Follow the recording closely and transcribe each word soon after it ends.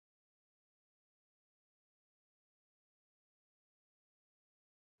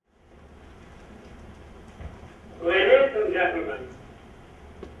gentlemen,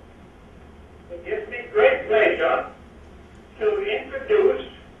 it gives me great pleasure to introduce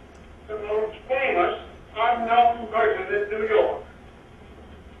the most famous unknown person in New York.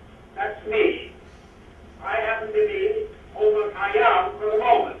 That's me. I happen to be over Khayyam for the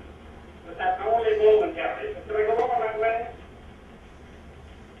moment, but that's only momentary. Can I go over that way?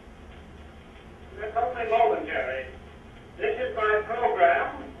 That's only momentary. This is my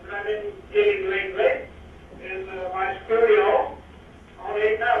program that I've been giving lately in my studio on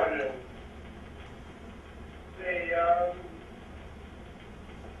 8th Avenue.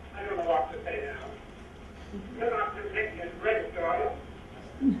 I don't know what to say now. You're not to take this register, are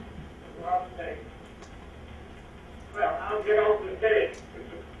you? What to say? Well, I'll get off the stage.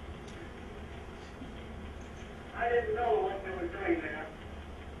 I didn't know what they were doing there.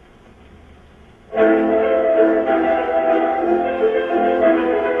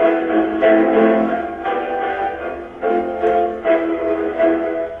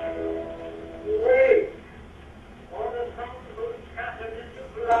 Wait for the sun who scattered into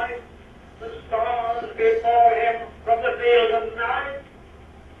light the stars before him from the field of night,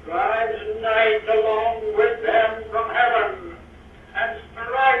 drives night along with them from heaven, and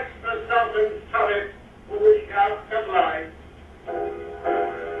strikes the southern turret with shouts of light.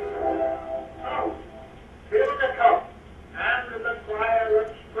 So, fill the cup, and the fire of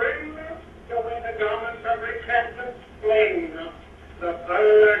spring, till in the garments of repentance fling. The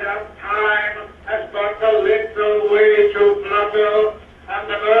bird of time has but a little way to flutter, and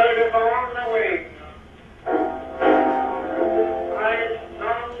the bird is on the wing. I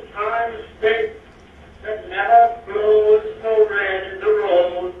sometimes think that never flows so red the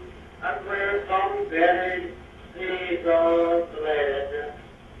road, and where some buried seeds are bled.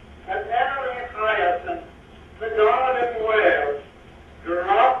 At every hyacinth the garden wears,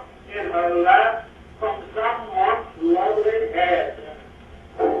 drop in her lap from some once lovely head.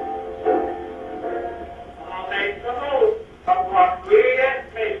 I'll make the most of what we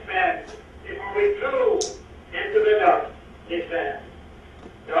yet may spend before we too into the dust descend.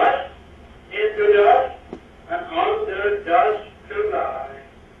 Dust into dust, and under dust to lie.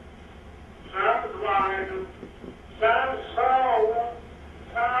 Some wine, some song,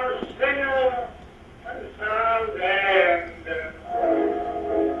 some singer, and some end.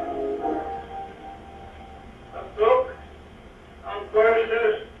 A book of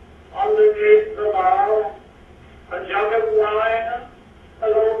verses underneath the bough, a jug of wine, a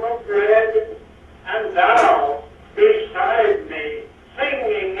loaf of bread, and thou beside me,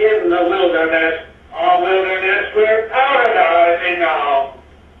 singing in the wilderness, a wilderness we're paradising now.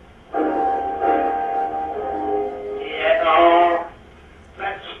 Yet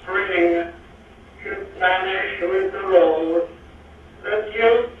that spring should vanish with the rose, that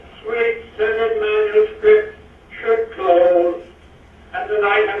youth's sweet-scented manuscript should close, and the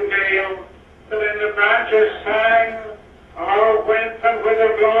nightingale that in the branches sang, all went and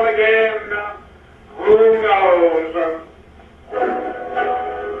whither gone again, who knows?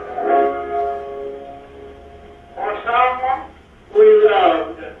 For someone we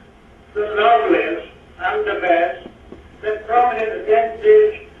loved, the loveliest and the best, that from his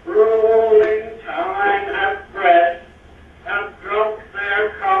vintage rolling time hath pressed, and drunk their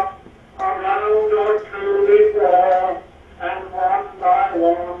cup a round or two before, and one by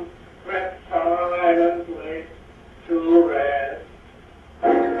one crept silently to rest.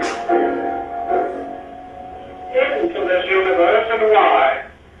 Into this universe, and why?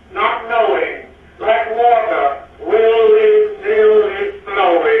 Not knowing, like water, willy-nilly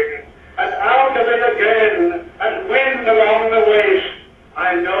flowing, and out of it again, as wind along the waste,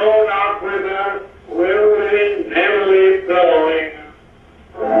 I know not whither, willy-nilly blowing.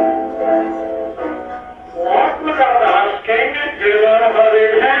 What without asking, whither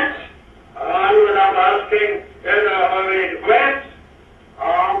hurried hence? And without asking, whither hurried whence?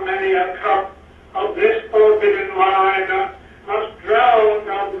 How many a cup of this forbidden wine must drown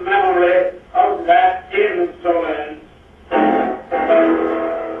the memory of that insolence? So,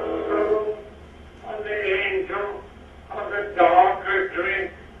 on the angel of the darker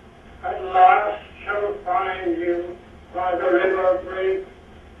drink at last shall find you by the river brink,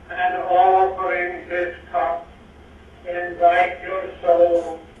 and offering his cup, invite your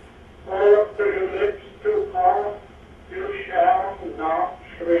soul, forth to your lips to pour, you shall not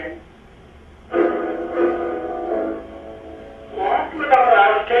shrink. What without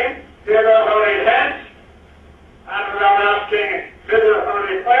asking, whither hurried hence, and without asking, whither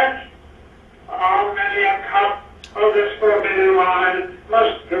hurried whence? How many a cup of this forbidden wine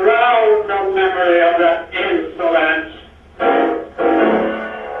must drown the memory of that insolence?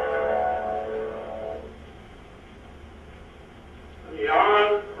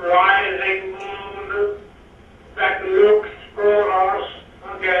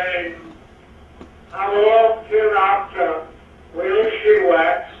 again. How oft hereafter will she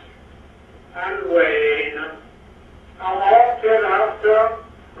wax and wane? How oft hereafter,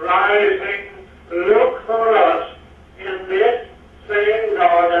 rising, look for us in this same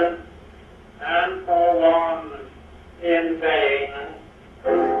garden, and for one in vain.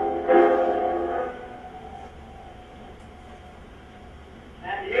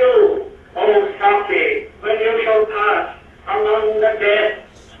 And you, O Saki, when you shall pass among the dead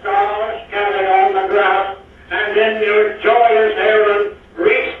stars scattered on the grass, and in your joyous errand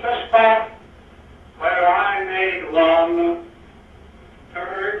reach the spot where I made one,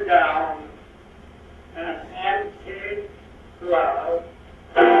 turn down an empty cloud.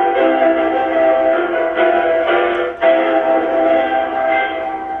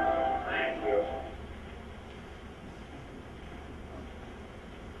 Thank you.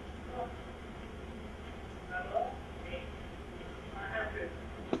 I have to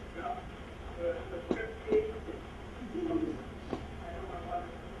the 50. I don't know what to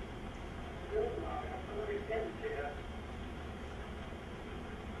do. I have to look at here.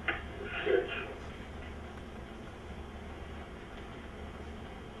 Shit.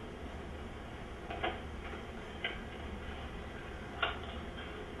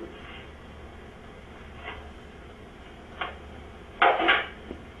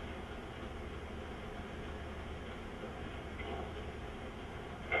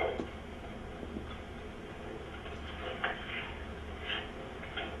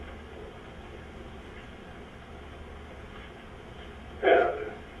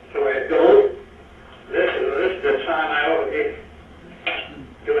 So it goes. This is the time I ought to be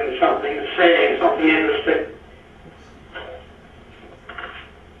doing something, saying something interesting.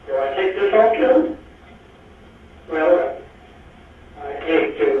 Do I take this off too? Well, I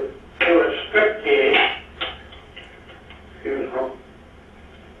hate to do a striptease. Excuse me.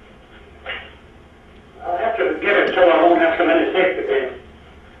 I'll have to get it so I won't have so many safety pins.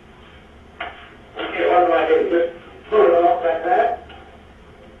 Okay, what do I do? Just pull it off like that?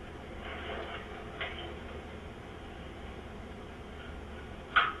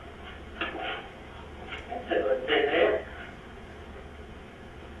 That's a good thing there.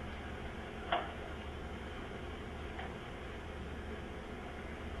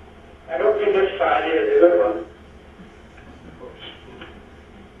 I don't think this side is a good one.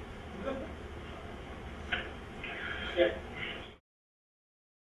 Yeah.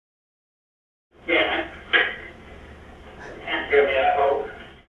 Yeah. Can't hear me, I hope.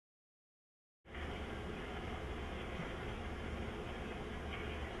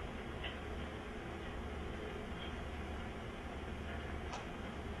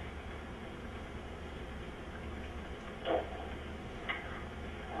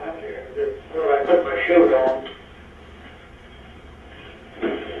 Well, I put my shoes on.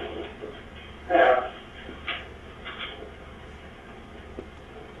 Yeah.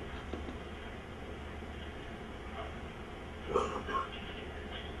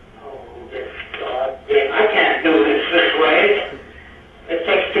 Oh, this God. I can't do this way. It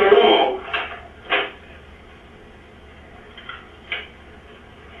takes too long.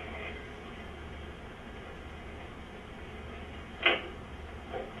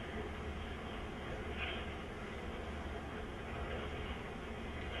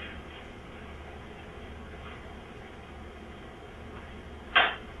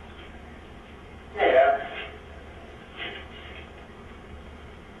 Yeah.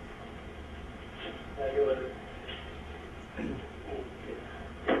 I do it.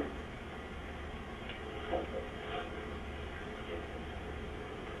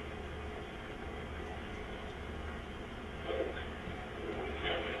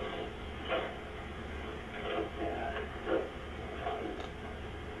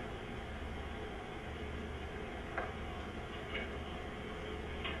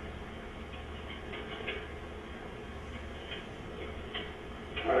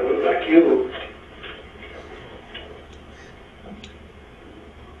 I look like you.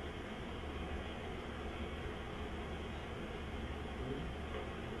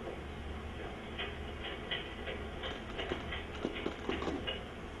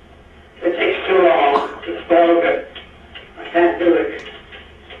 It takes too long. It's vulgar. I can't do it.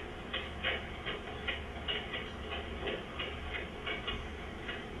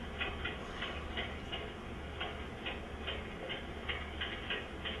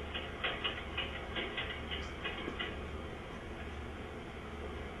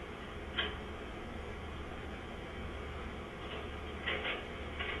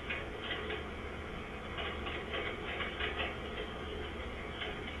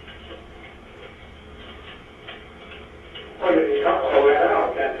 Well, you can cut all that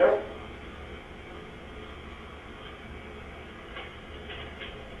out.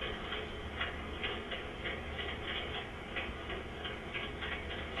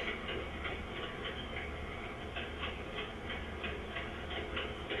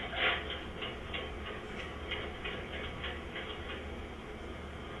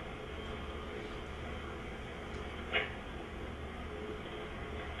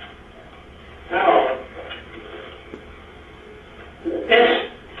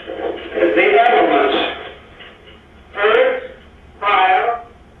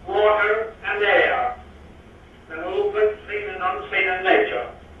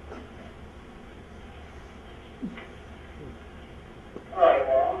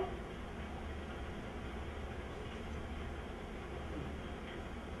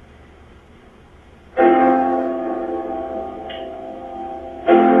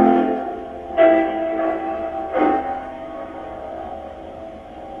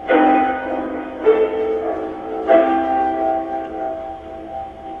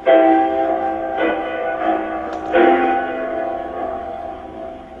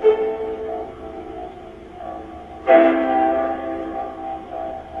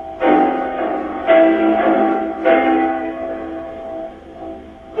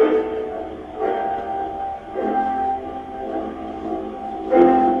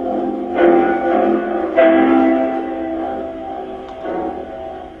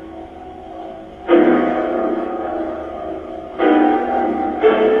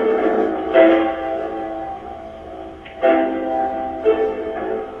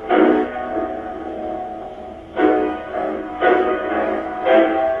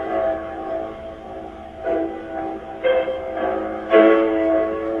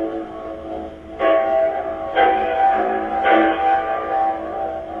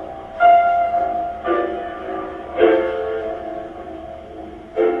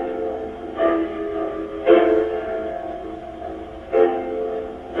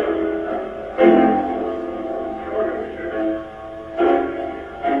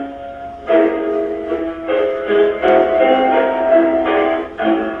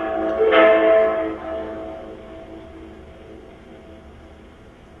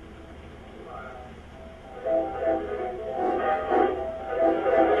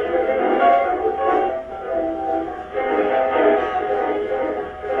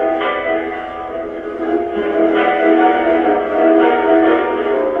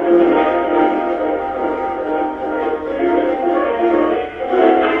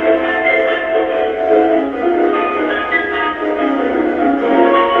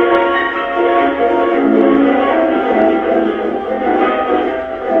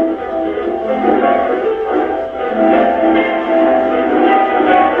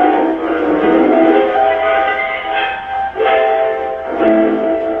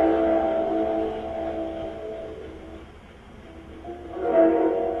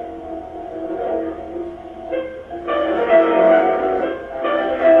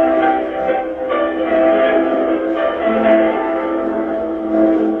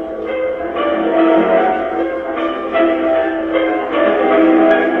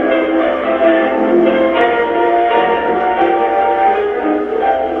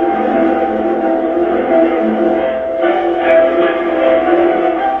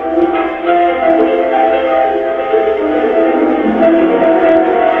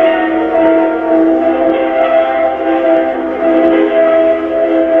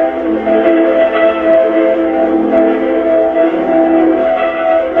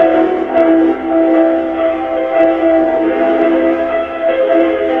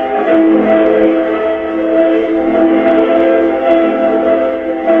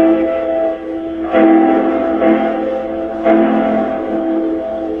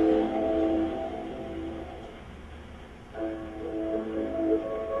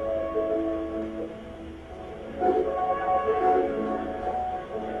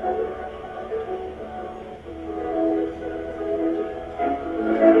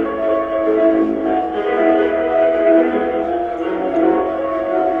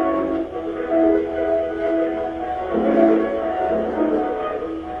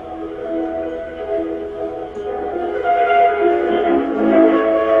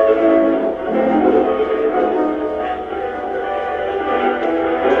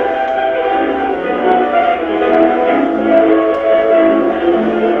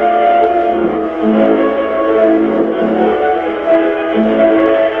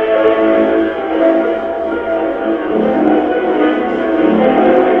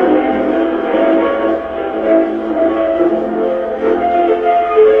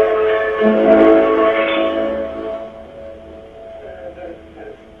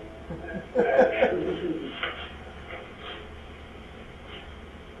 Change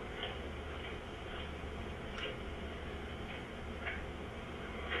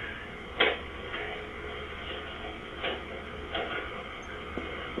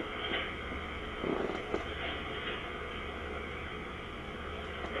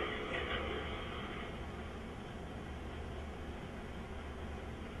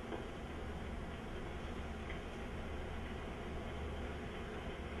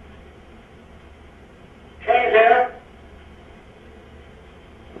there.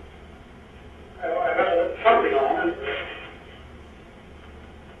 I better put something on.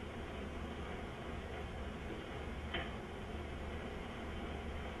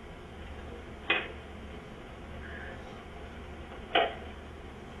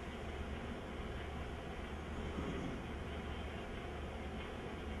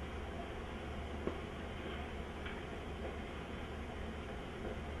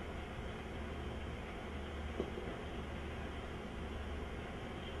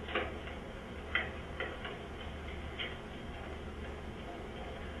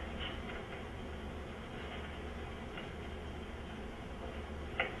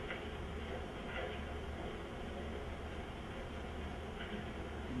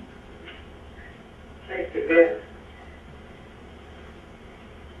 Take the bit.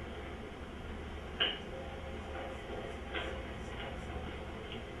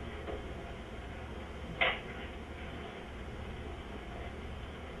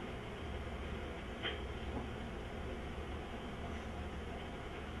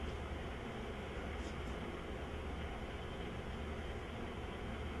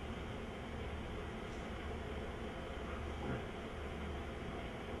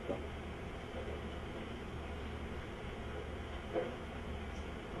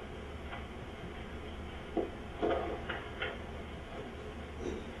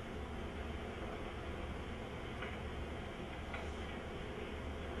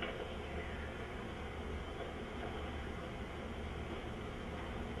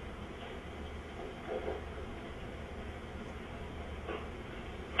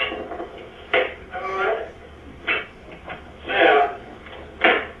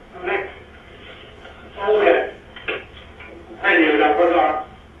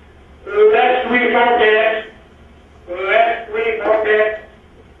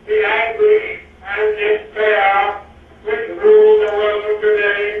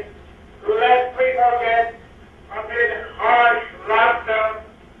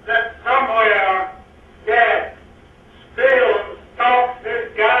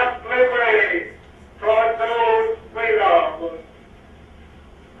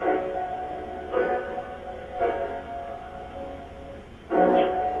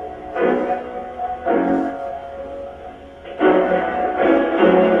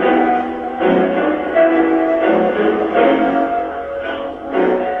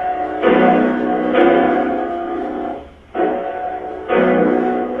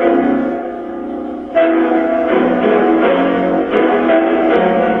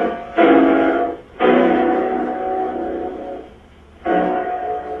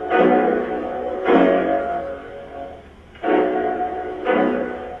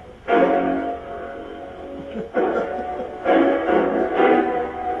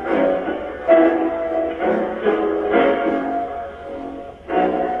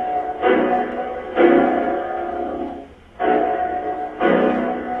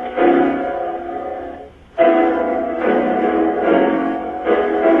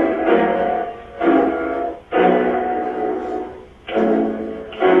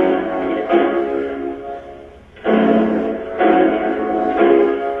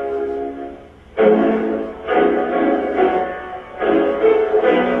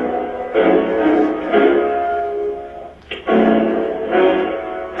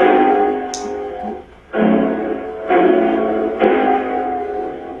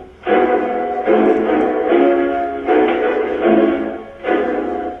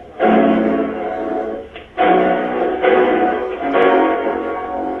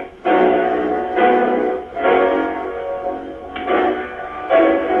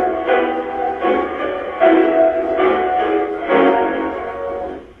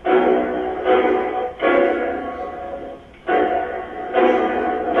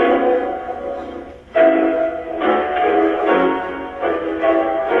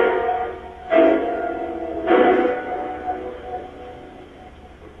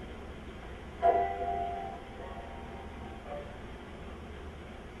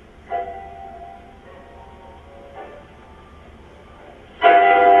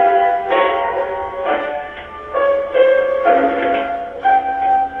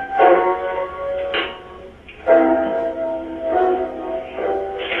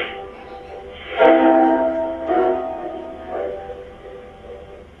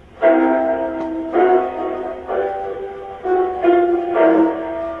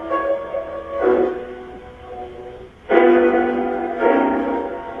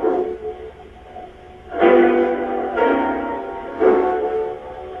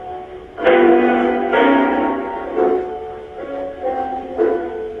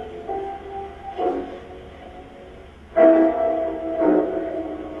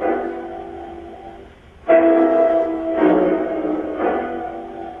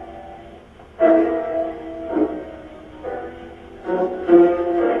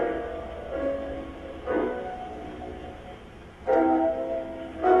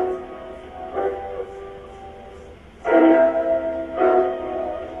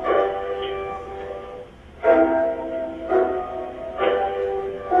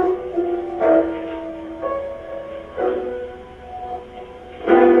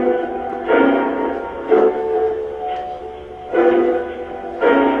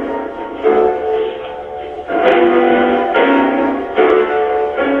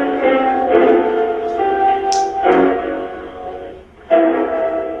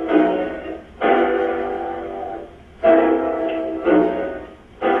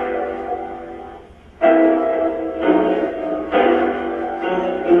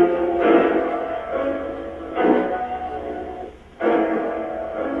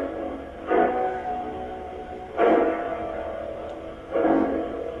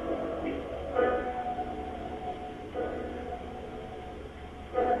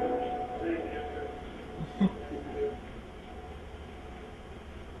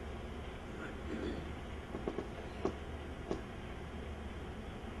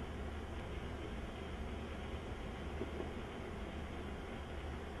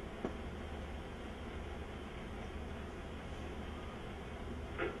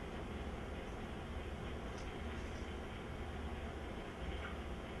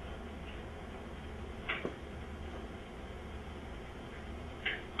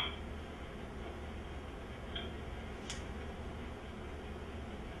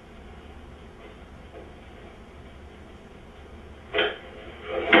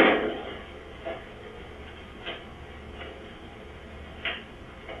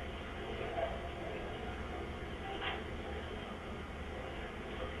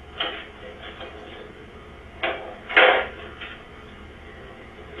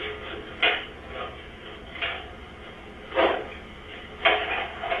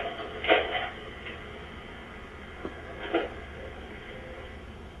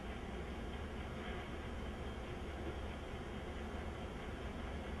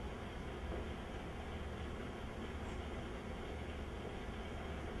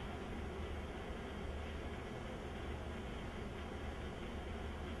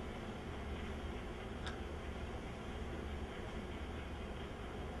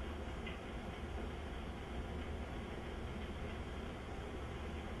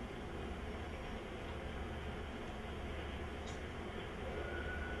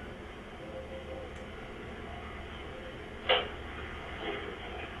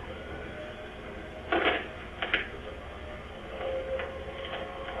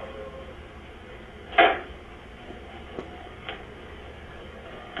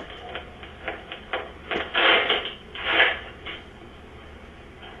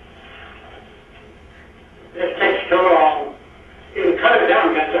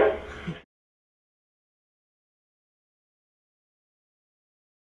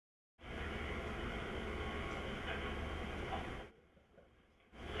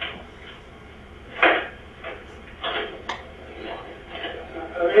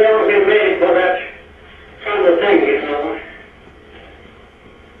 they all been made for that kind of thing, you know.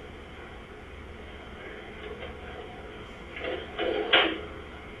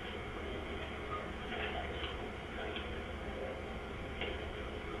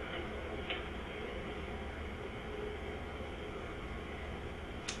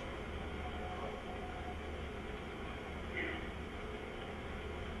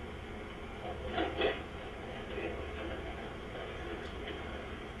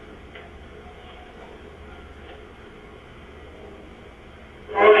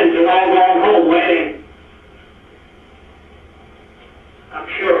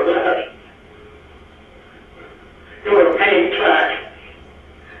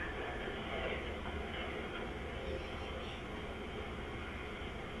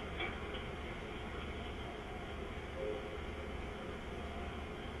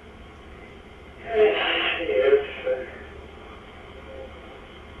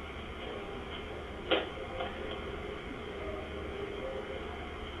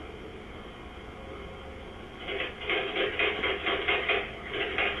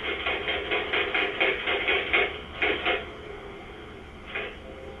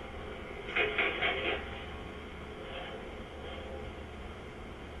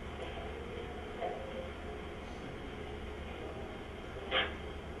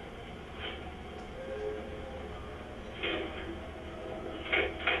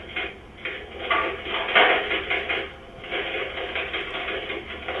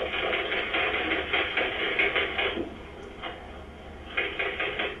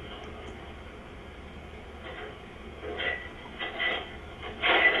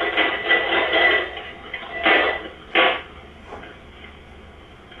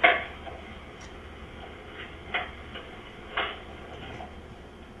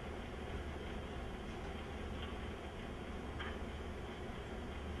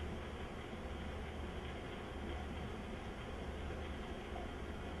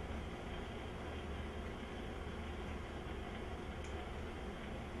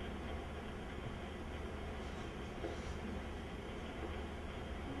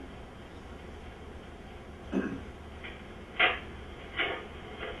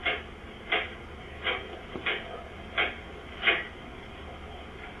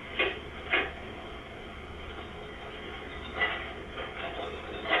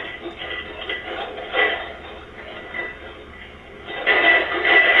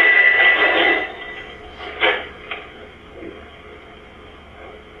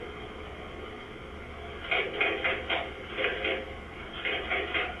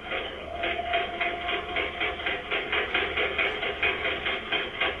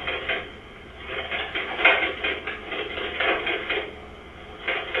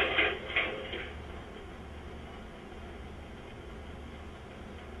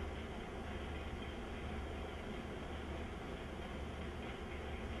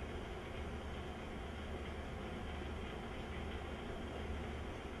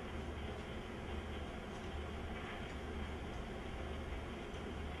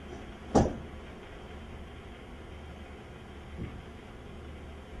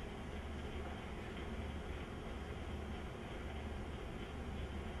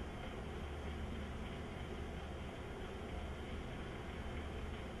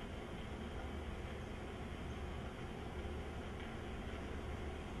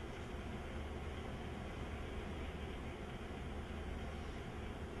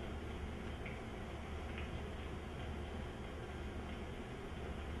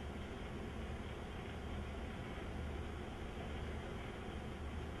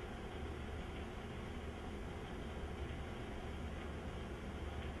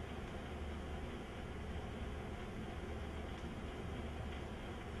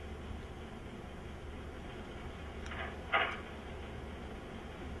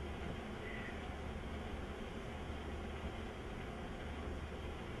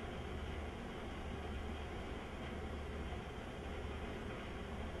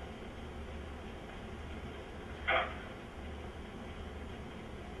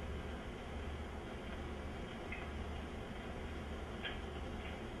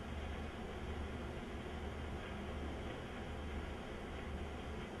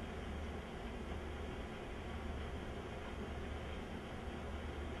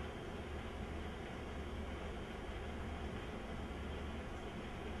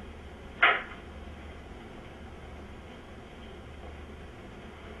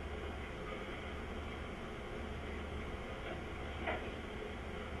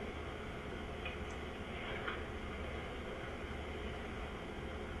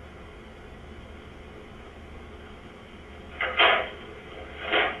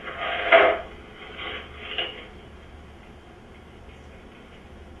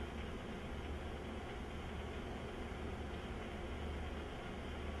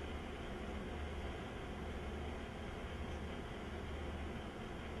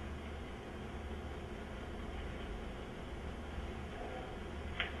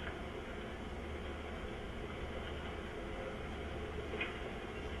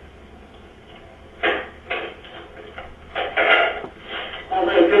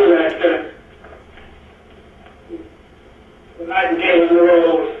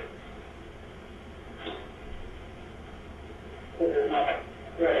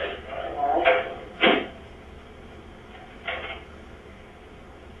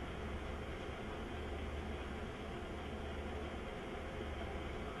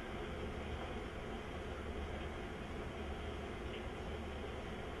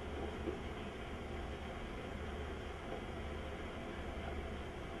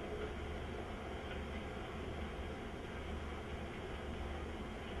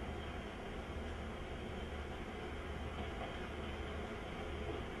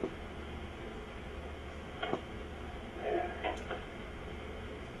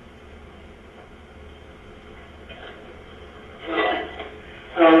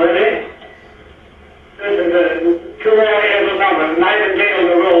 Already. This is the two areas of numbers. Nightingale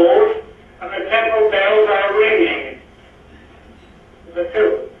the rose, and the temple bells are ringing. The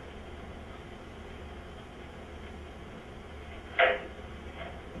two.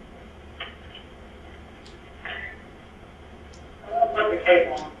 I'll put the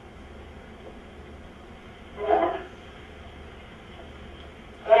cape on. Go on.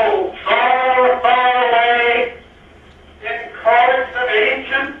 Oh, far, far away, in courts of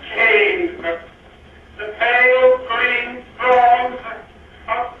ancient caves, the pale green thorns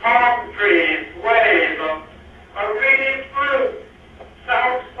of palm trees wave, a reedy fruit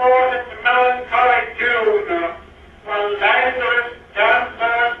sounds forth its melancholy tune, while languorous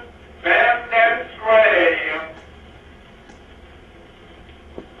dancers bend and sway.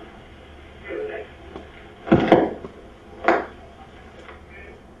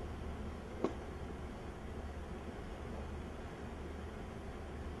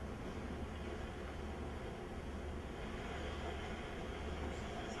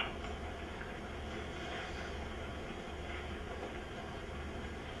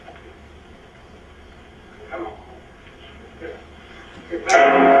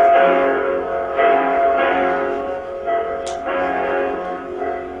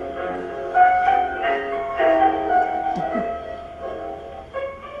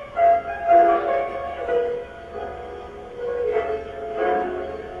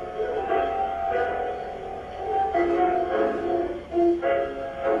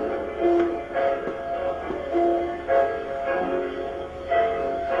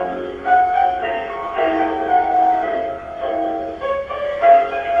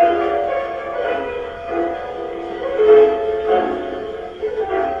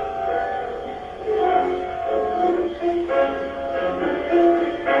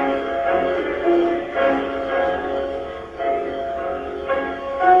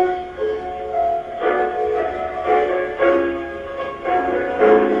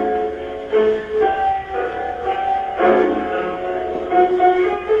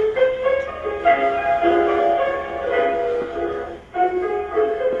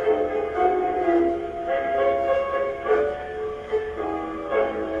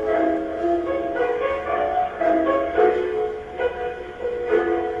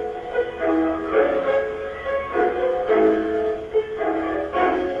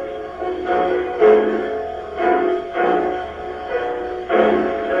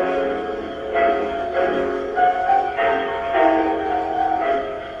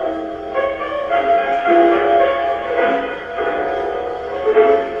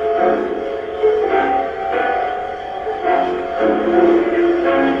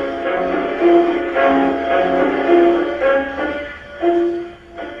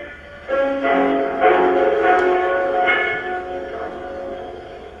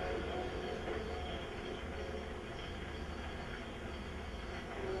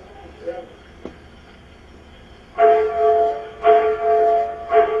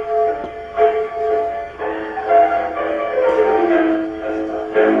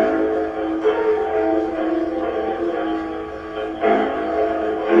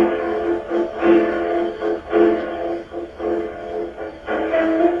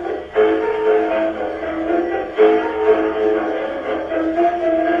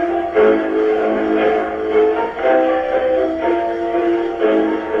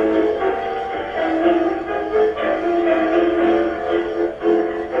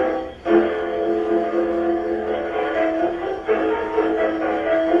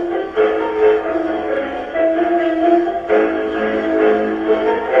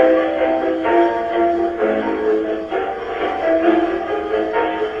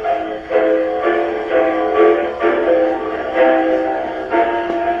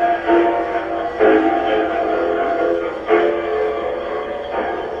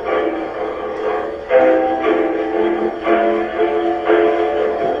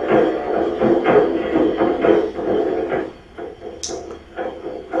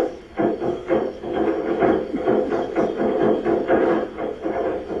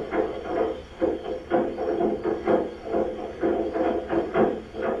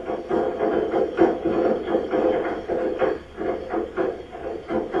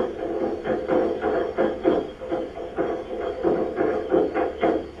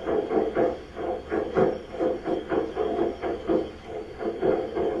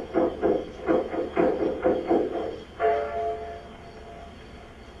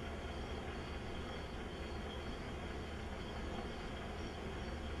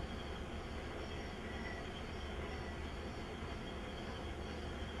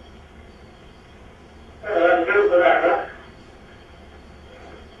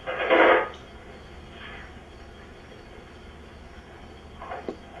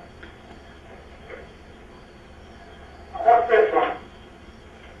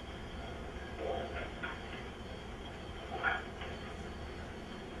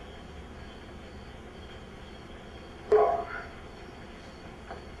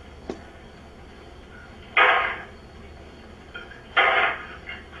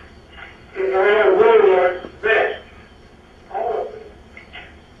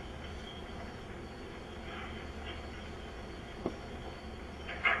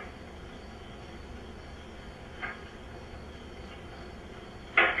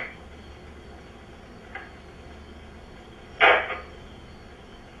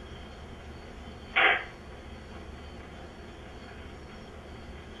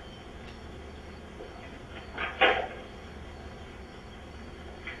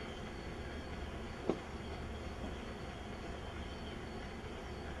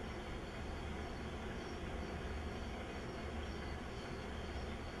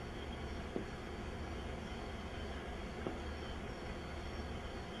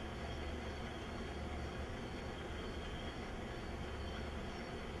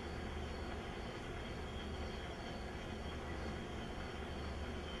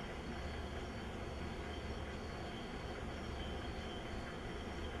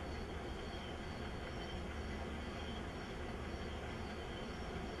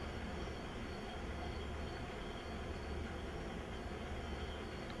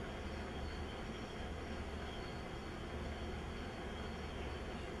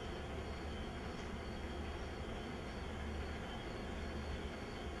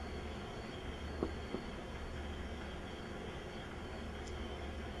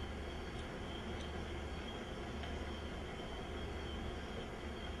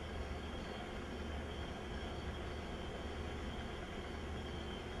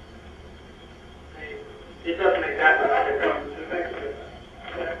 It doesn't exactly like it comes to make a difference.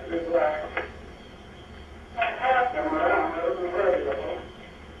 It's like, I have them around, it isn't regular.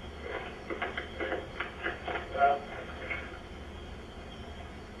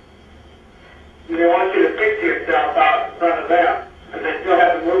 They want you to picture yourself out in front of them, and they still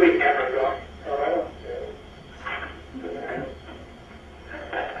have the movie camera going. Oh, I don't care.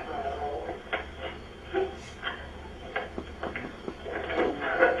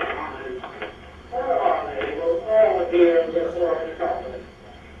 Oh, dear, this world is coming.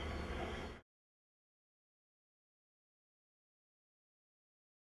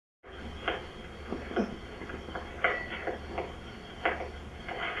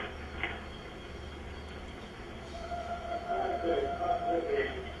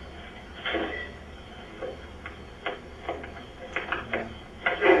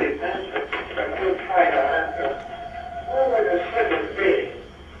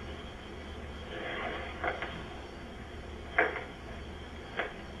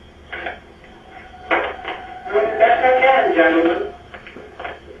 Gentlemen.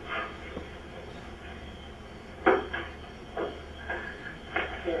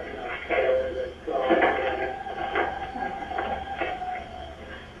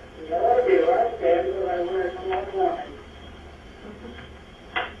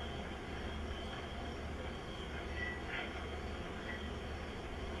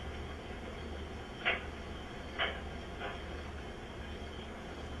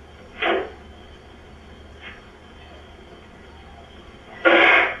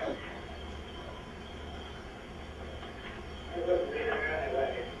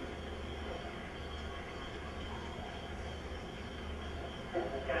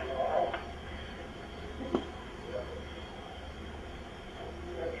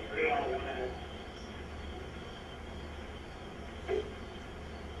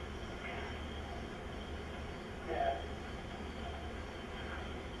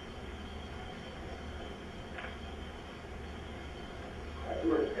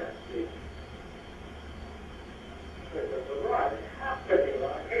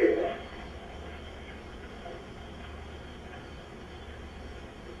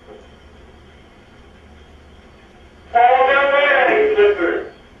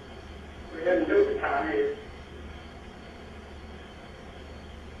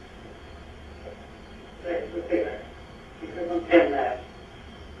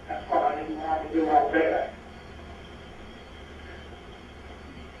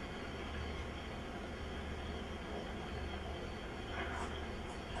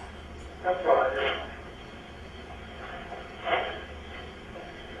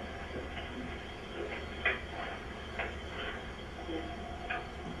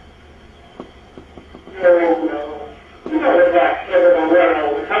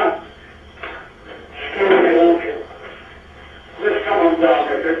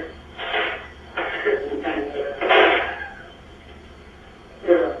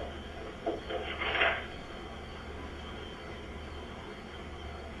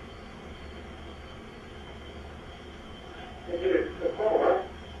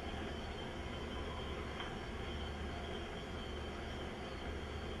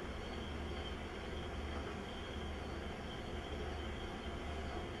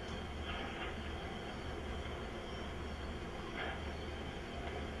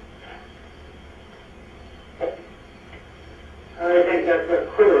 I think that's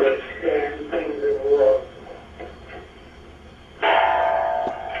the coolest damn thing in the world.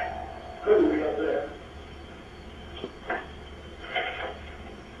 Couldn't be up there.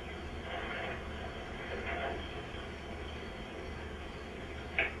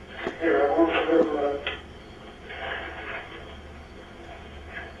 Here, I want to go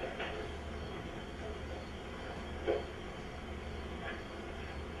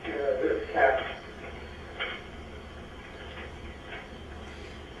this cat.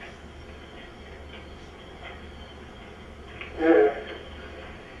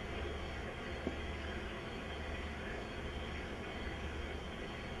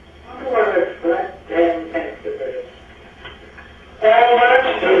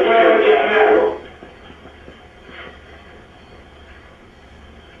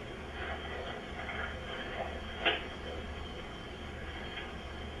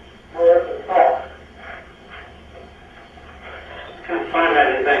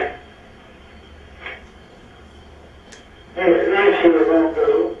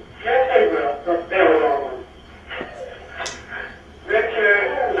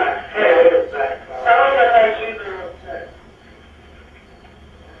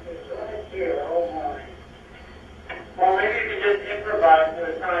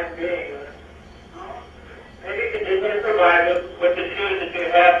 visualize it with the shoes that you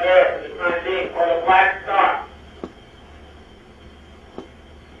have there for the time being, or the black star.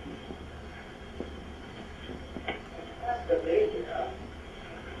 That's the basic, huh?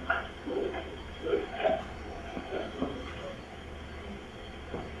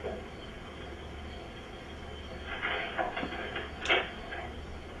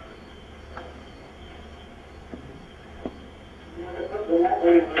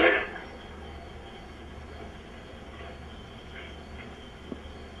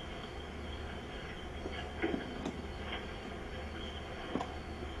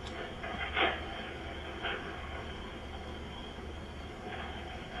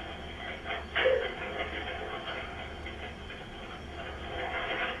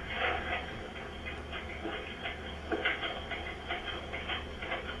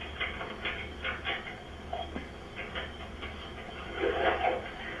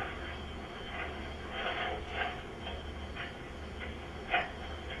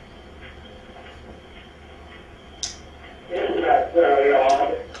 Very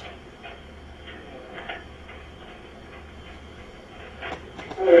odd.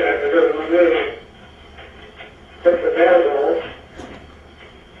 Really put the bezel.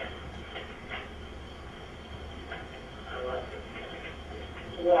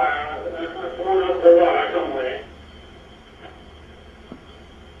 Wire, one of the wire somewhere.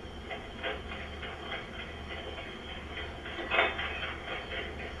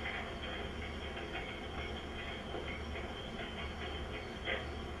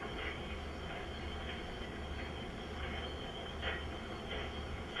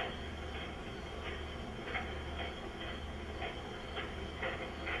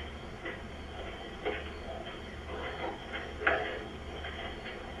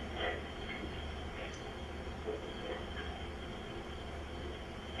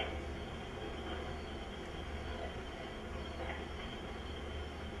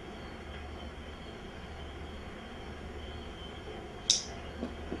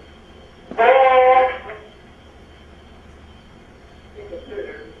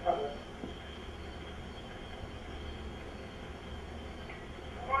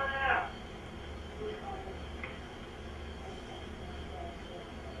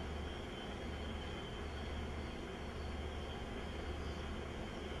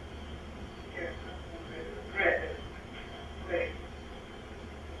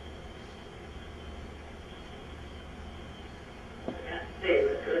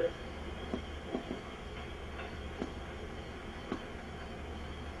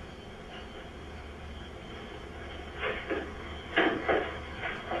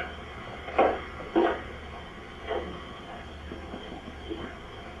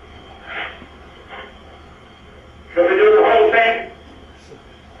 Shall we do the whole thing?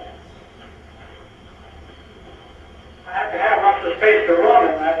 I have to have lots of space to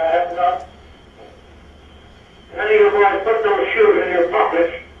run in that. I have not. Any of you boys put those shoes in your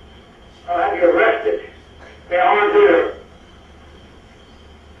pockets, I'll have you arrested. They aren't here.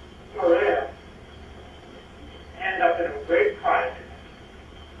 Oh, there. End up in a great fight.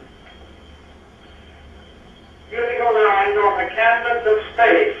 Musical lines on the canvas of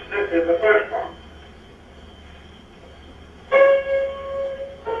space. This is the first one.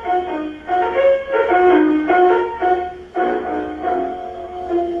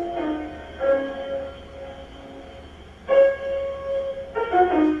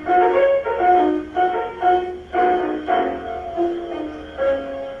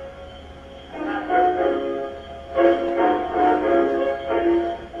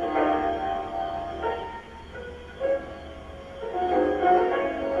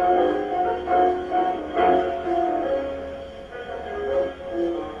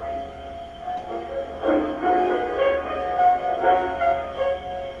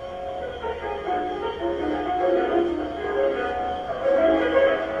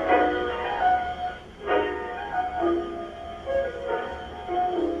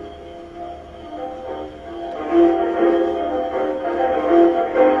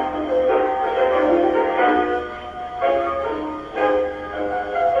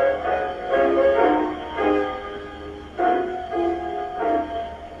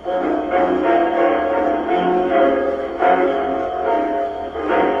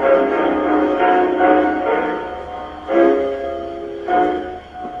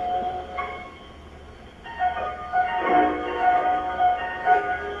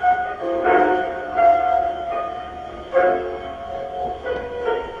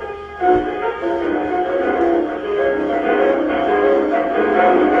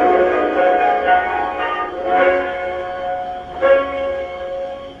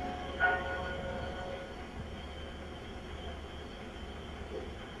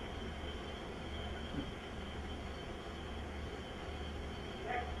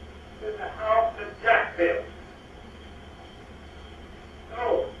 the house that Jack built.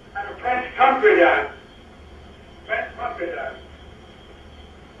 Oh, and a French country dance. French country dance.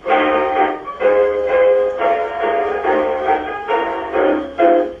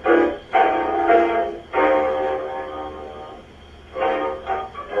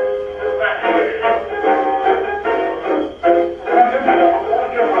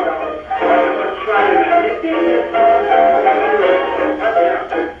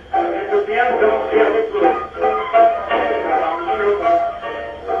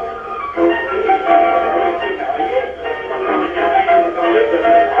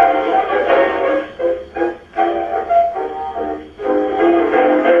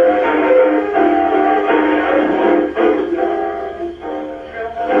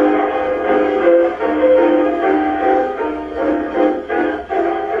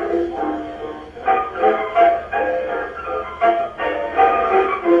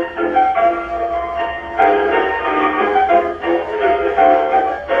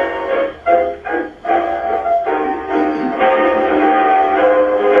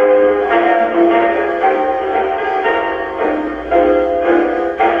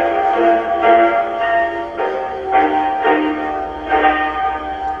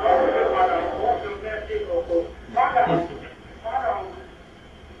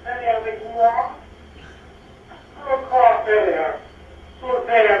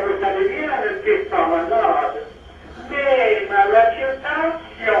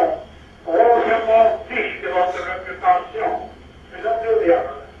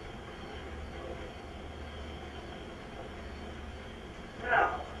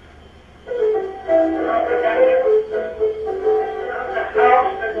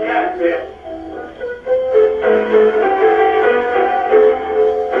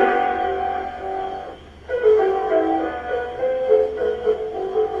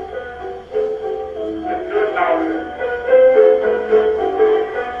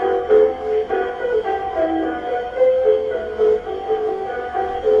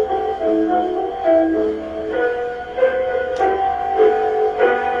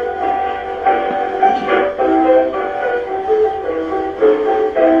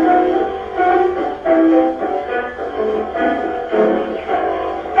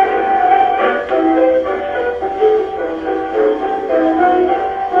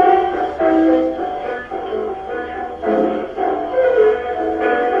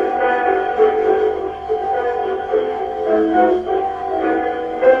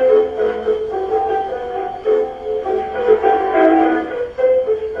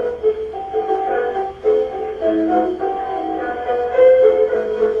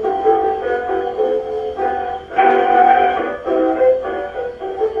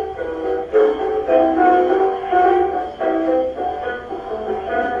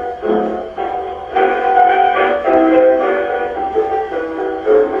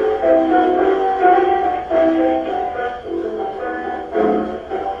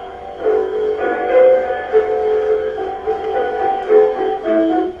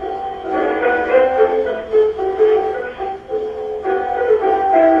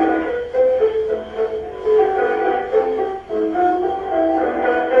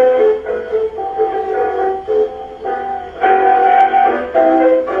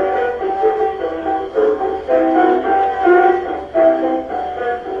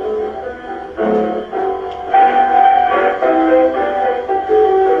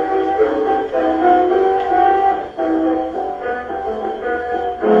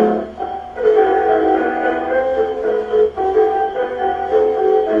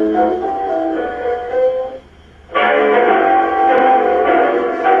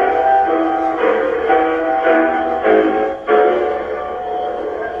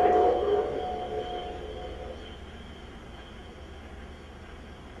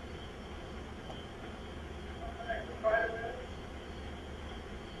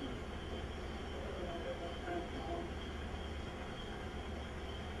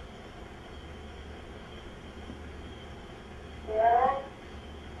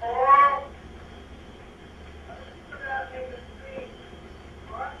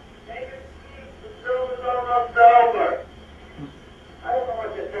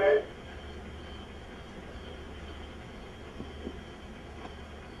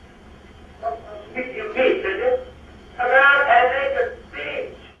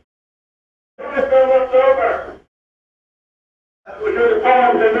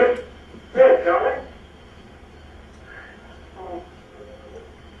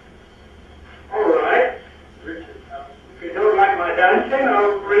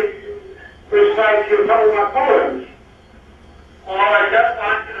 Recite you some of my poems. Or I just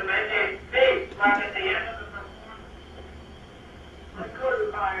want you to make a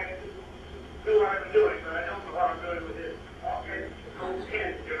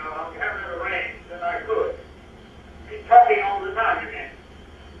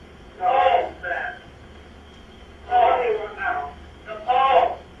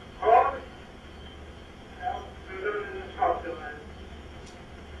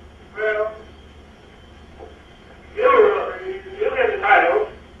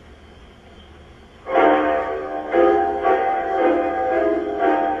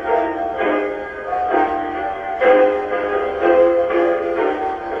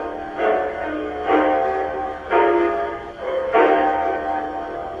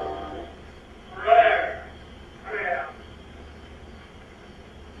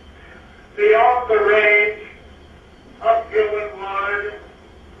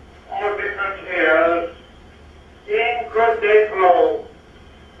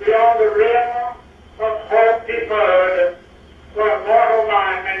rim of hope deferred, where mortal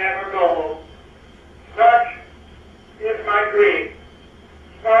mind may never go. Such is my grief.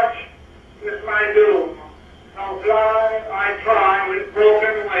 Such is my doom. So fly I try with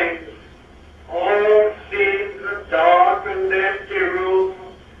broken wings. All seems a dark and empty room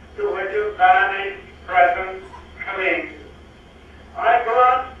to which a vanished presence clings. I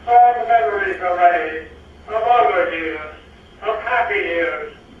grasp all memories array of other years, of happy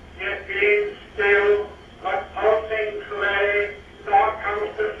years, yet being still but pulsing clay, thought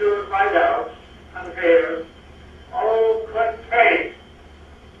comes to soothe my doubts and fears. Oh, could faith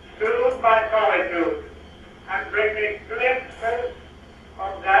soothe my solitude and bring me glimpses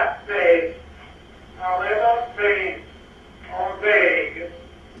of that faith, however faint or vague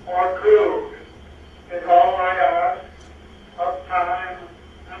or crude, is all I ask of time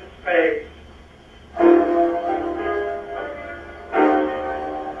and space.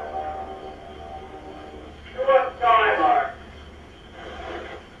 To a skylark.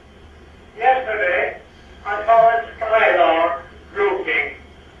 Yesterday, I saw a skylark drooping,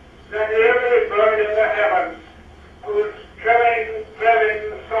 that eerie bird in the heavens, whose thrilling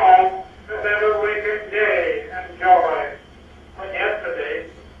song has ever wakened day and joy. But yesterday,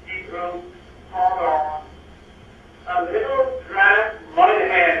 he grew forlorn. A little drab mud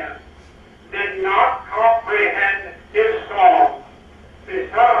hen did not comprehend his song.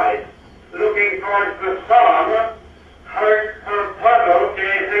 Besides, looking towards the sun, hurt her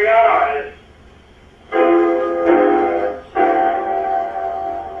puzzle-gazing eyes.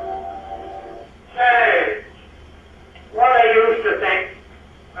 Say, what I used to think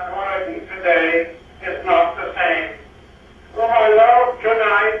and what I think today is not the same. For my love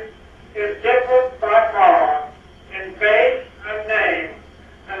tonight is different by far in face and name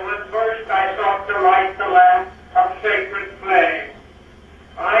than when first I sought to light the lamp of sacred flame.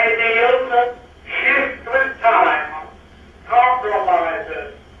 Ideals shift with time,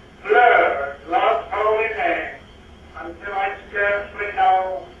 compromises, blur love's holy name, until I scarcely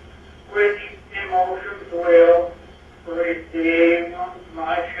know which emotions will redeem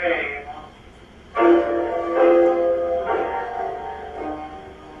my shame.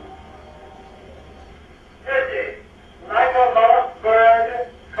 Pity, like a lost bird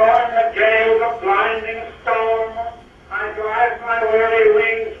caught in the gale of blinding storm, I drive my weary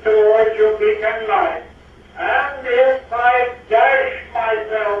wings towards your beacon light. And if I dash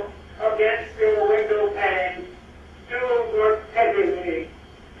myself against your window pane, do but pity me.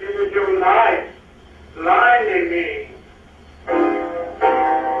 It is your light blinding me.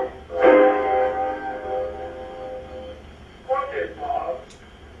 What is love?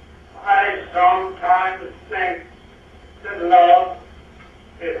 I sometimes think that love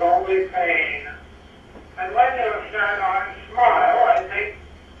is only pain. And when you stand on and smile, I think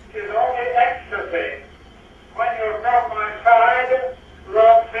it is only ecstasy. When you're from my side,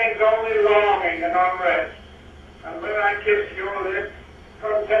 love seems only longing and unrest. And when I kiss your lips,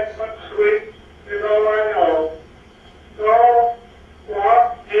 contentment sweet is all I know. So,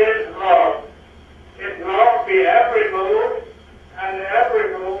 what is love? If love be every mood, and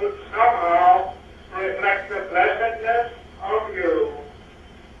every mood somehow reflects the blessedness of you.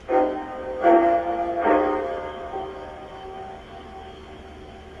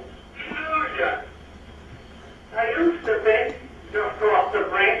 Illusion.